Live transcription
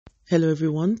Hello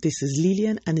everyone, this is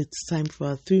Lillian and it's time for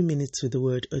our 3 minutes with the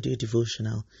word audio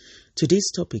devotional. Today's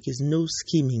topic is no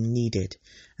scheming needed,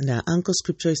 and our anchor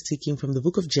scripture is taken from the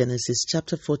book of Genesis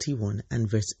chapter 41 and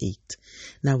verse 8.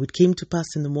 Now it came to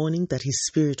pass in the morning that his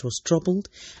spirit was troubled,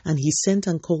 and he sent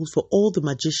and called for all the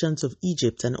magicians of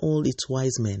Egypt and all its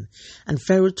wise men. And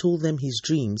Pharaoh told them his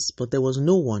dreams, but there was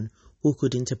no one who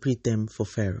could interpret them for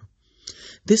Pharaoh.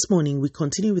 This morning we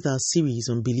continue with our series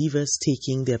on believers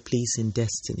taking their place in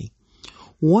destiny.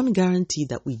 One guarantee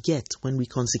that we get when we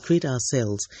consecrate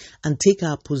ourselves and take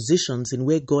our positions in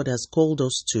where God has called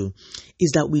us to is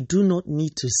that we do not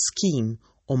need to scheme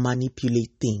or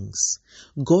manipulate things.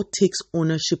 God takes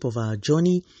ownership of our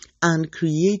journey and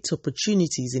creates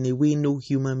opportunities in a way no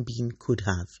human being could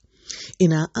have.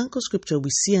 In our anchor scripture, we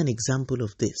see an example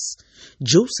of this.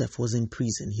 Joseph was in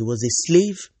prison. He was a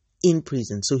slave in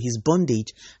prison, so his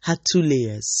bondage had 2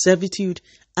 layers, servitude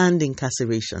and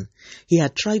incarceration. He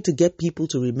had tried to get people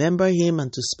to remember him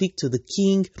and to speak to the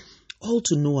king, all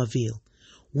to no avail.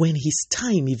 When his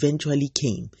time eventually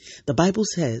came, the Bible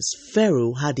says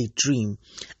Pharaoh had a dream,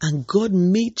 and God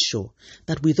made sure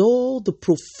that with all the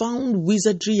profound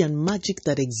wizardry and magic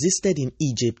that existed in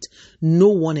Egypt, no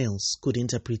one else could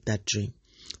interpret that dream.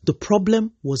 The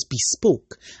problem was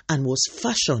bespoke and was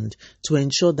fashioned to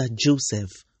ensure that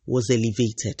Joseph was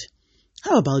elevated.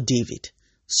 How about David?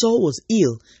 Saul was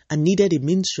ill and needed a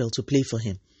minstrel to play for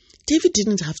him. David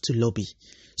didn't have to lobby.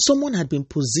 Someone had been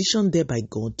positioned there by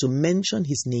God to mention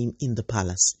his name in the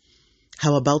palace.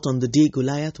 How about on the day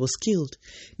Goliath was killed?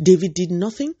 David did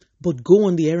nothing but go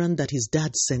on the errand that his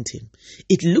dad sent him.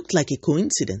 It looked like a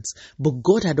coincidence, but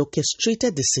God had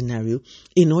orchestrated the scenario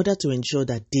in order to ensure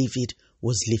that David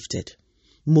was lifted.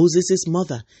 Moses'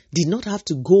 mother did not have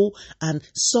to go and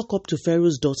suck up to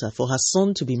Pharaoh's daughter for her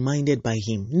son to be minded by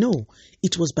him. No,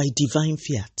 it was by divine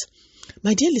fiat.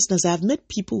 My dear listeners, I have met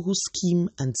people who scheme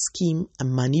and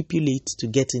manipulate to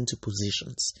get into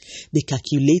positions. They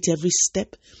calculate every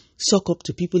step, suck up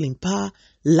to people in power,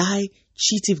 lie,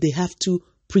 cheat if they have to,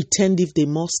 pretend if they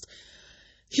must.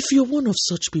 If you're one of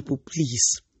such people,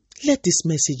 please, let this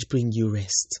message bring you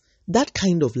rest. That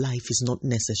kind of life is not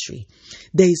necessary.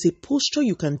 There is a posture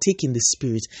you can take in the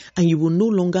spirit, and you will no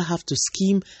longer have to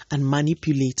scheme and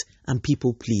manipulate and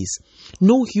people please.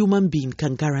 No human being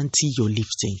can guarantee your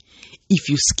lifting. If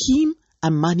you scheme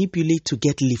and manipulate to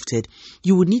get lifted,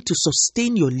 you will need to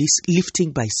sustain your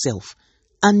lifting by self.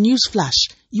 And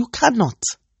newsflash, you cannot.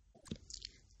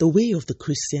 The way of the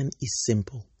Christian is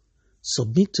simple.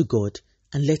 Submit to God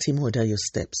and let Him order your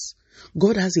steps.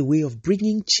 God has a way of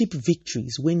bringing cheap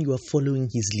victories when you are following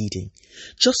His leading.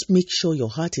 Just make sure your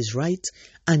heart is right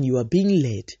and you are being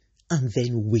led, and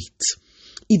then wait.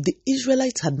 If the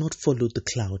Israelites had not followed the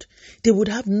cloud, they would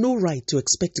have no right to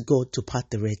expect God to part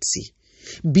the Red Sea.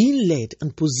 Being led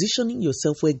and positioning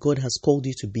yourself where God has called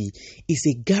you to be is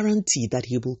a guarantee that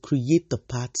He will create the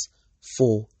paths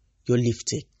for your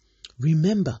lifting.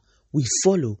 Remember, we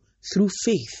follow through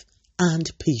faith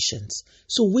and patience.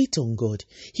 So wait on God.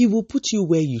 He will put you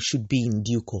where you should be in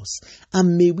due course.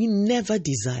 And may we never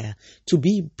desire to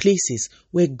be in places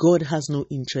where God has no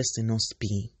interest in us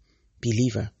being.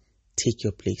 Believer, take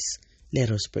your place. Let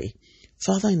us pray.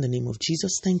 Father, in the name of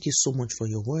Jesus, thank you so much for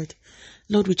your word.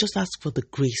 Lord, we just ask for the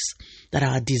grace that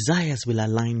our desires will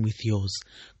align with yours.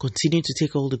 Continue to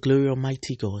take all the glory,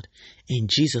 Almighty God. In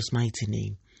Jesus' mighty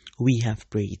name, we have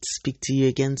prayed. Speak to you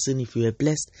again soon. If you are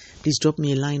blessed, please drop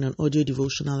me a line on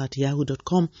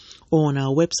audiodevotional@yahoo.com or on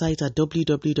our website at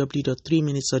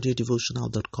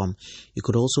www.3minutesaudiodevotional.com. You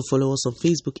could also follow us on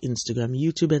Facebook, Instagram,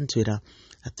 YouTube and Twitter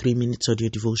at 3 Minutes Audio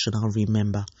Devotional.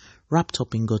 Remember, wrapped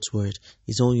up in God's Word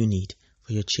is all you need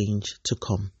for your change to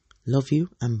come. Love you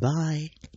and bye.